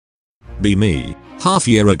Be me. Half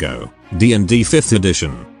year ago. D&D 5th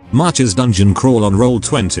edition. March's dungeon crawl on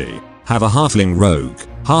roll20. Have a halfling rogue,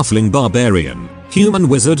 halfling barbarian, human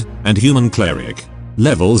wizard, and human cleric.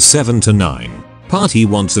 Levels 7 to 9. Party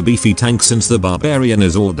wants a beefy tank since the barbarian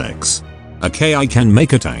is all dex. Okay, I can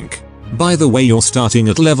make a tank. By the way, you're starting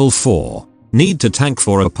at level 4. Need to tank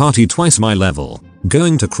for a party twice my level.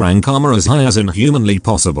 Going to crank armor as high as inhumanly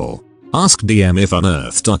possible. Ask DM if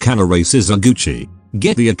unearthed arcana races are Gucci.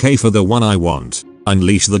 Get the AK for the one I want.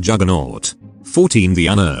 Unleash the juggernaut. 14 The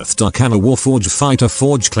unearthed arcana warforge fighter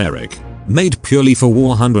forge cleric. Made purely for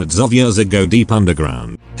war hundreds of years ago deep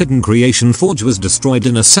underground. Hidden creation forge was destroyed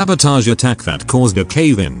in a sabotage attack that caused a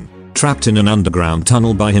cave-in. Trapped in an underground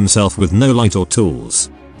tunnel by himself with no light or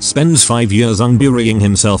tools. Spends 5 years unburying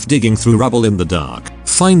himself digging through rubble in the dark.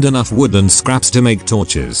 Find enough wood and scraps to make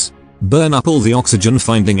torches. Burn up all the oxygen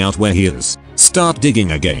finding out where he is. Start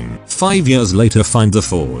digging again. 5 years later find the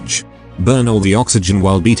forge. Burn all the oxygen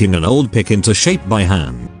while beating an old pick into shape by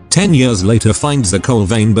hand. 10 years later finds the coal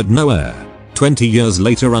vein but no air. 20 years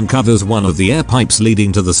later uncovers one of the air pipes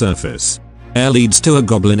leading to the surface. Air leads to a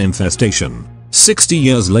goblin infestation. 60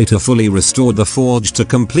 years later fully restored the forge to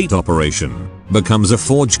complete operation. Becomes a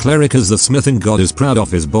forge cleric as the smithing god is proud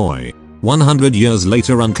of his boy. 100 years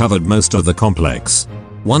later uncovered most of the complex.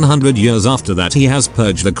 100 years after that he has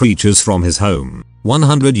purged the creatures from his home.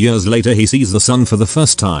 100 years later he sees the sun for the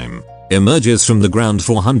first time. Emerges from the ground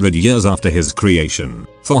 400 years after his creation.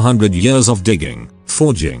 400 years of digging,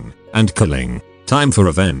 forging, and killing. Time for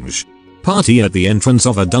revenge. Party at the entrance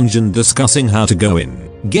of a dungeon discussing how to go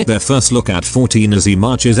in. Get their first look at 14 as he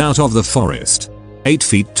marches out of the forest. 8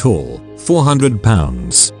 feet tall, 400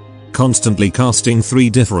 pounds. Constantly casting 3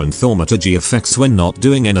 different thaumaturgy effects when not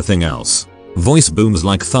doing anything else. Voice booms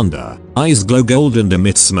like thunder, eyes glow gold and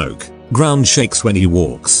emit smoke. Ground shakes when he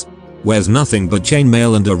walks. Wears nothing but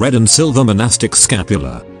chainmail and a red and silver monastic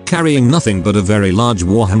scapula. Carrying nothing but a very large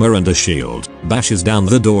warhammer and a shield. Bashes down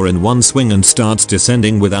the door in one swing and starts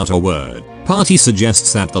descending without a word. Party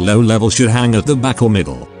suggests that the low level should hang at the back or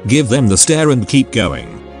middle. Give them the stare and keep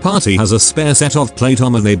going. Party has a spare set of plate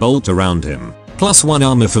armor they bolt around him. +1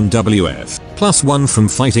 armor from WF. +1 from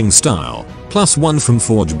fighting style. +1 from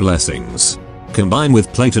forge blessings. Combine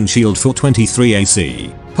with plate and shield for 23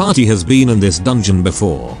 AC. Party has been in this dungeon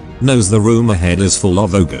before. Knows the room ahead is full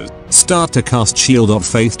of ogres. Start to cast Shield of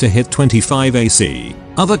Faith to hit 25 AC.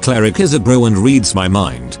 Other cleric is a bro and reads my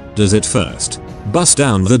mind. Does it first. Bust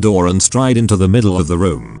down the door and stride into the middle of the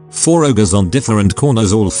room. 4 ogres on different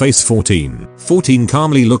corners all face 14. 14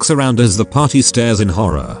 calmly looks around as the party stares in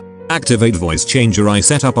horror. Activate voice changer I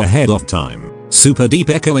set up ahead of time. Super deep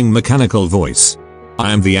echoing mechanical voice.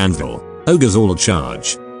 I am the anvil. Ogres all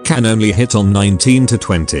charge. Can only hit on 19 to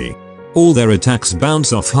 20. All their attacks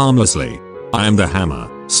bounce off harmlessly. I am the hammer.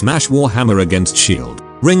 Smash warhammer against shield.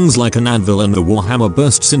 Rings like an anvil and the warhammer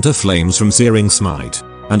bursts into flames from searing smite.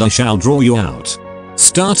 And I shall draw you out.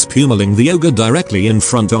 Starts pummeling the ogre directly in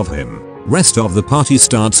front of him. Rest of the party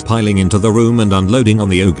starts piling into the room and unloading on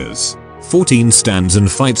the ogres. 14 stands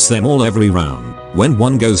and fights them all every round. When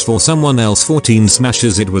one goes for someone else 14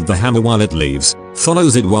 smashes it with the hammer while it leaves,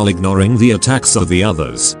 follows it while ignoring the attacks of the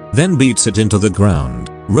others, then beats it into the ground.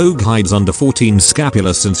 Rogue hides under 14's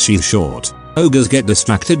scapula since she's short. Ogres get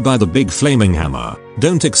distracted by the big flaming hammer.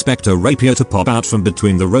 Don't expect a rapier to pop out from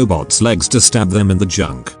between the robot's legs to stab them in the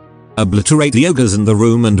junk. Obliterate the ogres in the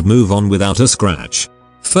room and move on without a scratch.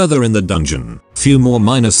 Further in the dungeon, few more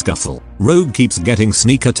minor scuffle. Rogue keeps getting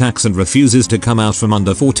sneak attacks and refuses to come out from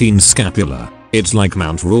under 14's scapula. It's like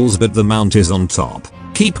mount rules but the mount is on top.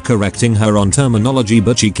 Keep correcting her on terminology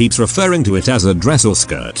but she keeps referring to it as a dress or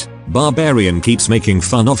skirt. Barbarian keeps making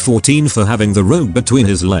fun of 14 for having the rogue between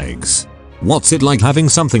his legs. What's it like having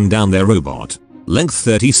something down their robot? Length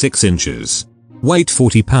 36 inches. Weight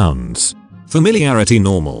 40 pounds. Familiarity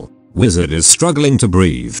normal. Wizard is struggling to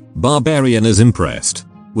breathe. Barbarian is impressed.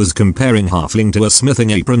 Was comparing halfling to a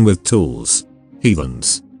smithing apron with tools.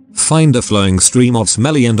 Heathens. Find a flowing stream of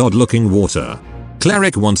smelly and odd looking water.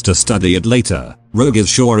 Cleric wants to study it later. Rogue is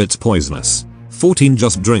sure it's poisonous. 14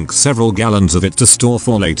 just drinks several gallons of it to store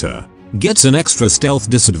for later. Gets an extra stealth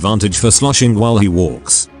disadvantage for sloshing while he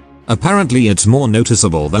walks. Apparently it's more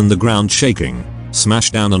noticeable than the ground shaking.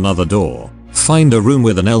 Smash down another door. Find a room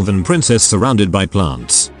with an elven princess surrounded by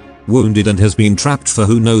plants. Wounded and has been trapped for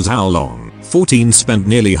who knows how long. 14 spent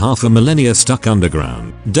nearly half a millennia stuck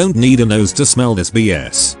underground. Don't need a nose to smell this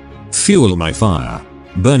BS. Fuel my fire.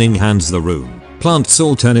 Burning hands the room. Plants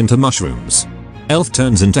all turn into mushrooms. Elf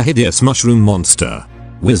turns into hideous mushroom monster.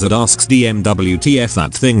 Wizard asks DM WTF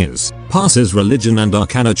that thing is. Passes religion and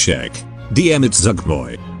arcana check. DM it's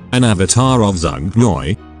ßӯʀᴍᴏᴀ. An avatar of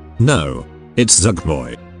ßūʀᴍᴏᴀ. No. It's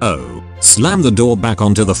Zugboy. Oh. Slam the door back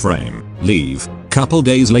onto the frame. Leave. Couple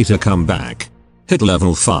days later come back. Hit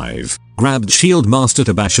level 5. Grabbed shield master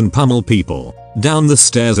to bash and pummel people. Down the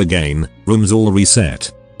stairs again. Rooms all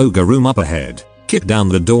reset. Ogre room up ahead. Kick down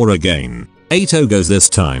the door again. 8 ogres this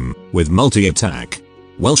time. With multi-attack.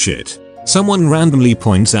 Well shit. Someone randomly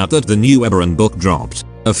points out that the new Eberron book dropped.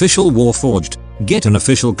 Official Warforged. Get an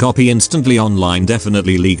official copy instantly online,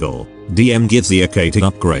 definitely legal. DM gives the Akatic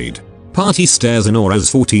upgrade. Party stares in awe as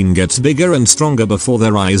 14 gets bigger and stronger before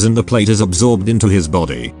their eyes and the plate is absorbed into his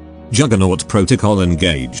body. Juggernaut protocol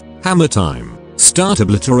engaged. Hammer time. Start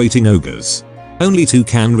obliterating ogres. Only 2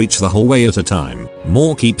 can reach the hallway at a time.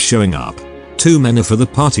 More keep showing up. Too many for the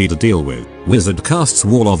party to deal with. Wizard casts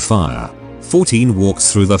wall of fire. 14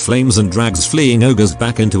 walks through the flames and drags fleeing ogres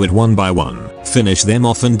back into it one by one. Finish them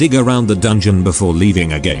off and dig around the dungeon before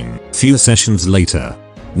leaving again. Few sessions later.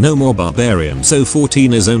 No more barbarian, so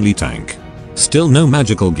 14 is only tank. Still no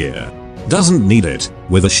magical gear. Doesn't need it.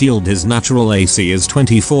 With a shield his natural AC is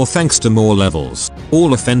 24 thanks to more levels.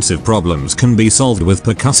 All offensive problems can be solved with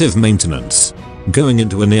percussive maintenance. Going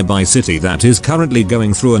into a nearby city that is currently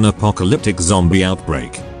going through an apocalyptic zombie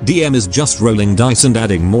outbreak. DM is just rolling dice and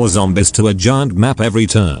adding more zombies to a giant map every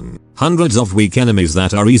turn. Hundreds of weak enemies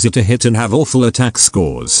that are easy to hit and have awful attack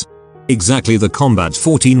scores. Exactly the combat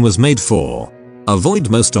 14 was made for. Avoid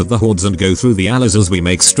most of the hordes and go through the alleys as we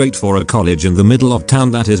make straight for a college in the middle of town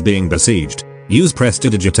that is being besieged. Use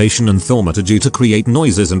prestidigitation and thaumaturgy to create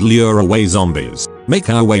noises and lure away zombies. Make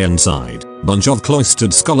our way inside. Bunch of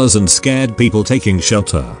cloistered scholars and scared people taking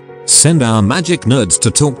shelter. Send our magic nerds to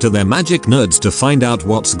talk to their magic nerds to find out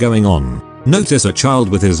what's going on. Notice a child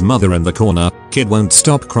with his mother in the corner. Kid won't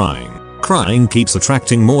stop crying. Crying keeps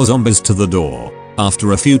attracting more zombies to the door.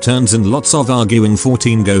 After a few turns and lots of arguing,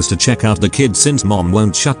 14 goes to check out the kid since mom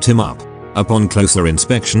won't shut him up. Upon closer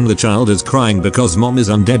inspection, the child is crying because mom is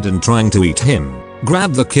undead and trying to eat him.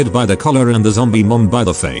 Grab the kid by the collar and the zombie mom by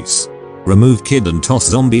the face. Remove kid and toss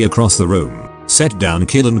zombie across the room. Set down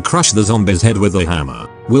kid and crush the zombie's head with a hammer.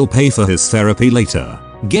 We'll pay for his therapy later.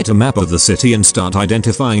 Get a map of the city and start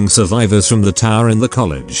identifying survivors from the tower in the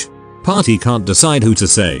college. Party can't decide who to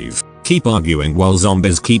save. Keep arguing while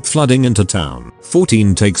zombies keep flooding into town.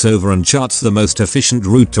 14 takes over and charts the most efficient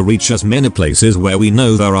route to reach as many places where we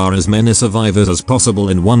know there are as many survivors as possible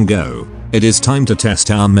in one go. It is time to test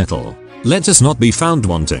our mettle. Let us not be found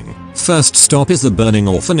wanting. First stop is the burning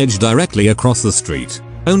orphanage directly across the street.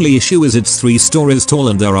 Only issue is it's 3 stories tall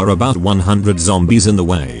and there are about 100 zombies in the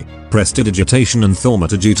way. Prestidigitation and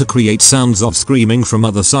thaumaturgy to create sounds of screaming from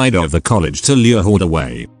other side of the college to lure horde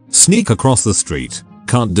away. Sneak across the street.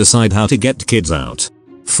 Can't decide how to get kids out.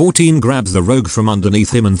 14 grabs the rogue from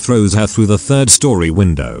underneath him and throws her through the 3rd story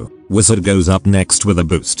window. Wizard goes up next with a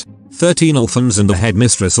boost. 13 orphans and the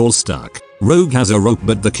headmistress all stuck. Rogue has a rope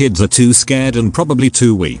but the kids are too scared and probably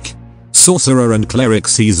too weak. Sorcerer and cleric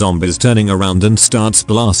see zombies turning around and starts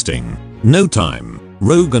blasting. No time.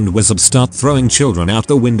 Rogue and wizard start throwing children out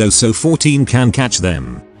the window so 14 can catch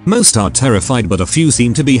them. Most are terrified but a few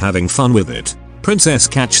seem to be having fun with it. Princess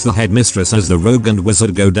catch the headmistress as the rogue and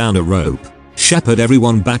wizard go down a rope. Shepherd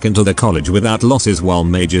everyone back into the college without losses while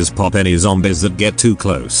mages pop any zombies that get too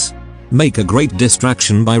close. Make a great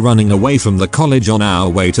distraction by running away from the college on our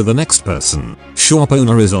way to the next person. Shop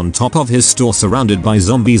owner is on top of his store surrounded by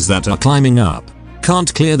zombies that are climbing up.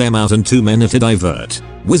 Can't clear them out and too many to divert.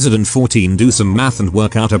 Wizard and 14 do some math and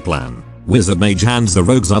work out a plan. Wizard mage hands the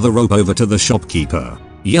rogue's other rope over to the shopkeeper.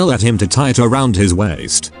 Yell at him to tie it around his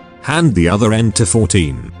waist. Hand the other end to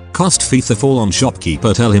 14. Cost feet the fall on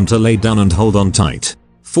shopkeeper, tell him to lay down and hold on tight.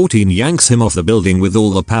 14 yanks him off the building with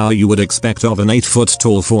all the power you would expect of an 8-foot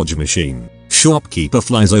tall forge machine. Shopkeeper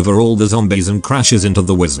flies over all the zombies and crashes into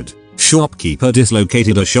the wizard. Shopkeeper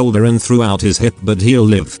dislocated a shoulder and threw out his hip but he'll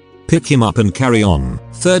live. Pick him up and carry on.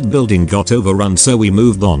 3rd building got overrun so we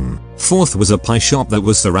moved on. 4th was a pie shop that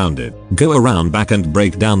was surrounded. Go around back and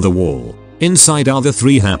break down the wall. Inside are the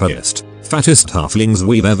 3 happiest, fattest halflings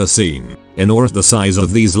we've ever seen. In awe at the size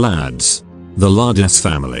of these lads. The Lardes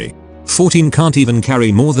family. 14 can't even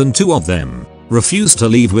carry more than 2 of them. Refuse to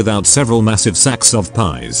leave without several massive sacks of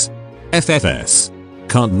pies. FFS.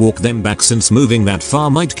 Can't walk them back since moving that far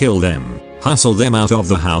might kill them. Hustle them out of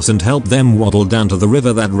the house and help them waddle down to the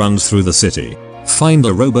river that runs through the city. Find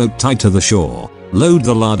a rowboat tied to the shore. Load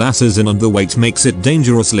the Lardasses in and the weight makes it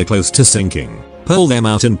dangerously close to sinking. Pull them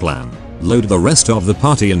out in plan. Load the rest of the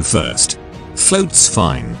party in first. Floats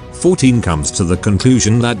fine. 14 comes to the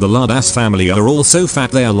conclusion that the Lardas family are all so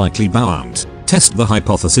fat they are likely bound. Test the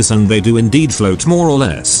hypothesis and they do indeed float more or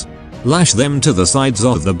less. Lash them to the sides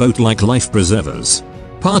of the boat like life preservers.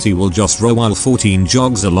 Party will just row while 14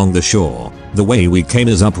 jogs along the shore. The way we came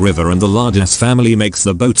is upriver and the Lardas family makes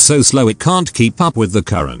the boat so slow it can't keep up with the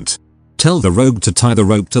current. Tell the rogue to tie the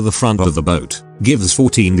rope to the front of the boat. Gives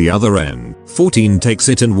 14 the other end. 14 takes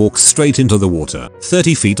it and walks straight into the water.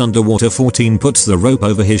 30 feet underwater, 14 puts the rope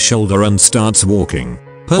over his shoulder and starts walking.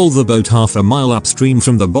 Pull the boat half a mile upstream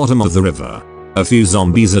from the bottom of the river. A few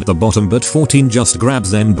zombies at the bottom, but 14 just grabs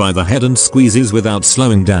them by the head and squeezes without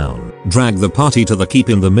slowing down. Drag the party to the keep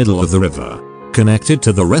in the middle of the river. Connected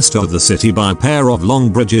to the rest of the city by a pair of long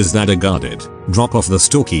bridges that are guarded. Drop off the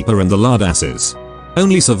storekeeper and the Lardasses.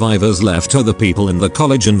 Only survivors left are the people in the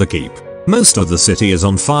college and the keep. Most of the city is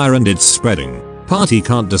on fire and it's spreading. Party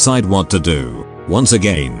can't decide what to do. Once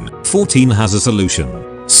again, 14 has a solution.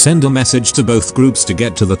 Send a message to both groups to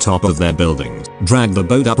get to the top of their buildings. Drag the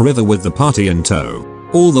boat upriver with the party in tow.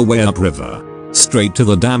 All the way upriver. Straight to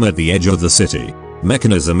the dam at the edge of the city.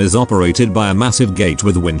 Mechanism is operated by a massive gate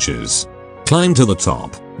with winches. Climb to the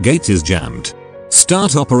top. Gate is jammed.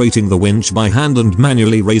 Start operating the winch by hand and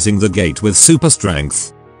manually raising the gate with super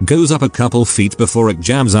strength. Goes up a couple feet before it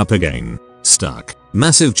jams up again. Stuck.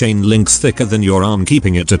 Massive chain links thicker than your arm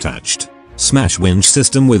keeping it attached. Smash winch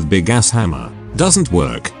system with big ass hammer. Doesn't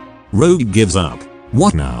work. Rogue gives up.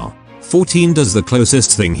 What now? 14 does the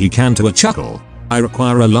closest thing he can to a chuckle. I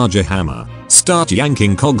require a larger hammer. Start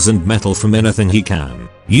yanking cogs and metal from anything he can.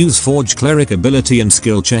 Use forge cleric ability and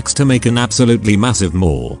skill checks to make an absolutely massive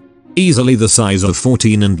maul. Easily the size of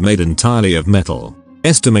 14 and made entirely of metal.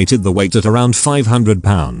 Estimated the weight at around 500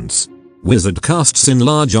 pounds. Wizard casts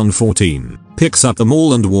enlarge on 14, picks up the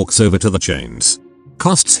maul and walks over to the chains.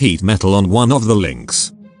 Casts heat metal on one of the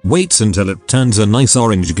links. Waits until it turns a nice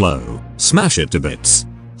orange glow. Smash it to bits.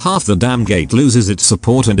 Half the damn gate loses its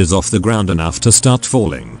support and is off the ground enough to start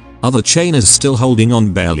falling. Other chain is still holding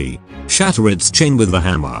on barely. Shatter its chain with the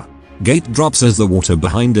hammer. Gate drops as the water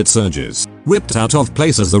behind it surges. Ripped out of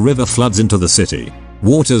place as the river floods into the city.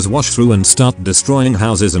 Waters wash through and start destroying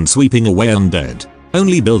houses and sweeping away undead.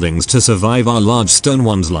 Only buildings to survive are large stone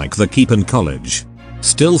ones like the keep and college.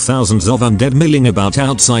 Still thousands of undead milling about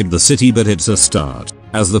outside the city, but it's a start.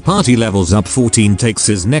 As the party levels up, 14 takes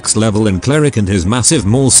his next level in cleric and his massive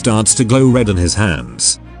maul starts to glow red in his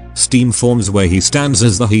hands. Steam forms where he stands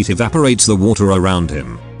as the heat evaporates the water around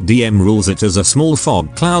him. DM rules it as a small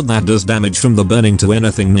fog cloud that does damage from the burning to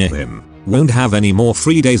anything near him. Won't have any more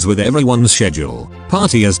free days with everyone's schedule.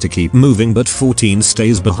 Party has to keep moving, but 14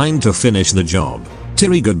 stays behind to finish the job.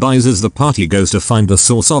 Terry goodbyes as the party goes to find the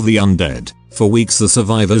source of the undead. For weeks the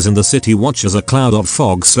survivors in the city watch as a cloud of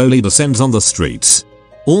fog slowly descends on the streets.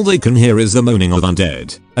 All they can hear is the moaning of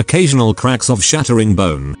undead, occasional cracks of shattering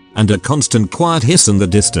bone, and a constant quiet hiss in the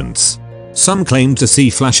distance. Some claimed to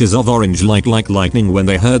see flashes of orange light like lightning when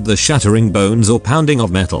they heard the shattering bones or pounding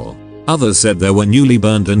of metal. Others said there were newly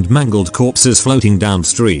burned and mangled corpses floating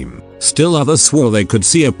downstream. Still others swore they could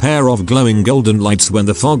see a pair of glowing golden lights when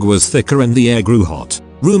the fog was thicker and the air grew hot.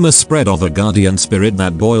 Rumors spread of a guardian spirit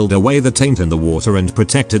that boiled away the taint in the water and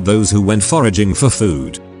protected those who went foraging for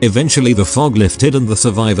food. Eventually the fog lifted and the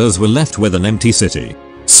survivors were left with an empty city.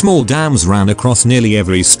 Small dams ran across nearly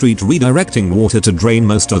every street, redirecting water to drain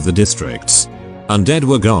most of the districts. Undead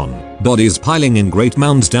were gone, bodies piling in great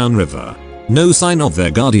mounds downriver. No sign of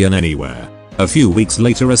their guardian anywhere. A few weeks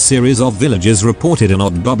later a series of villages reported an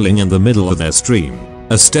odd bubbling in the middle of their stream.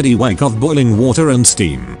 A steady wake of boiling water and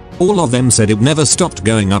steam. All of them said it never stopped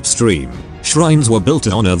going upstream. Shrines were built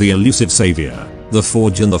to honor the elusive savior. The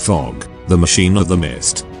forge in the fog. The machine of the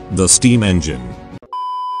mist. The steam engine.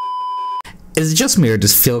 Is it just me or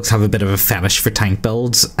does Felix have a bit of a fetish for tank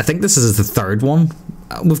builds? I think this is the third one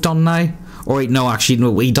we've done now. Or wait, no, actually,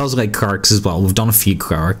 no, he does like clerics as well. We've done a few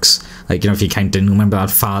clerics. Like, you know, if you count in, remember that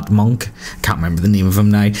fat monk? Can't remember the name of him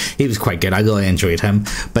now. He was quite good. I really enjoyed him.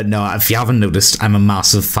 But no, if you haven't noticed, I'm a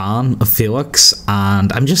massive fan of Felix.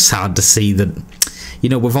 And I'm just sad to see that, you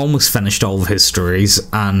know, we've almost finished all of his stories.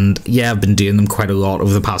 And yeah, I've been doing them quite a lot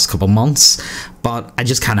over the past couple months. But I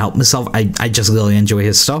just can't help myself. I just really enjoy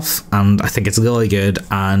his stuff, and I think it's really good,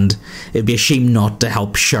 and it'd be a shame not to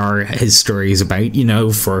help share his stories about, you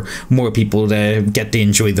know, for more people to get to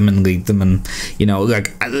enjoy them and read them, and, you know,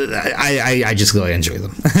 like, I just really enjoy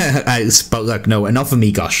them. But look, no, enough of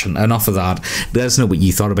me gushing, enough of that. Let us know what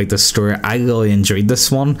you thought about this story. I really enjoyed this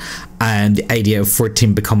one, and the idea of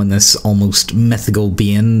 14 becoming this almost mythical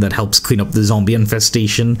being that helps clean up the zombie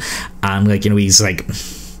infestation, and, like, you know,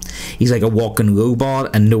 he's like a walking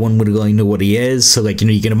robot and no one would really know what he is. So like, you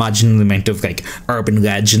know, you can imagine the amount of like urban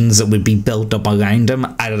legends that would be built up around him.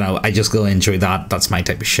 I don't know, I just really enjoy that. That's my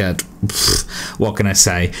type of shit. What can I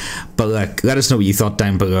say? But look, let us know what you thought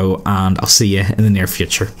down below, and I'll see you in the near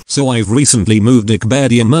future. So I've recently moved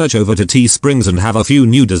Neckbeardia merch over to Teesprings and have a few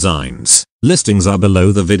new designs. Listings are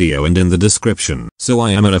below the video and in the description. So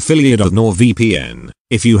I am an affiliate of NordVPN.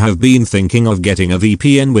 If you have been thinking of getting a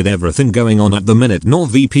VPN with everything going on at the minute,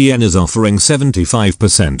 NordVPN is offering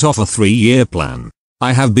 75% off a 3-year plan.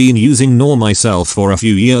 I have been using Nord myself for a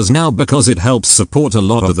few years now because it helps support a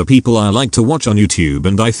lot of the people I like to watch on YouTube,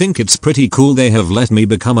 and I think it's pretty cool they have let me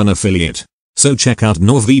become an affiliate. So check out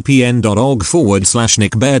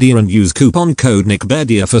nordvpn.org/Neckbeardia and use coupon code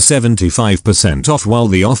Neckbeardia for 75% off while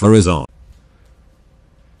the offer is on.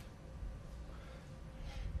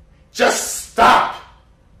 Just stop!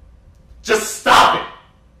 Just stop it!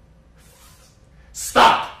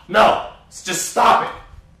 Stop! No! Just stop it!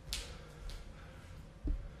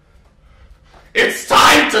 It's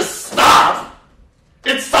time to stop!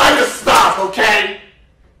 It's time to stop, okay?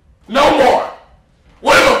 No more!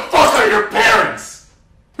 Where the fuck are your parents?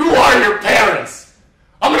 Who are your parents?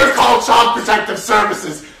 I'm gonna call Child Protective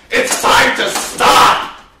Services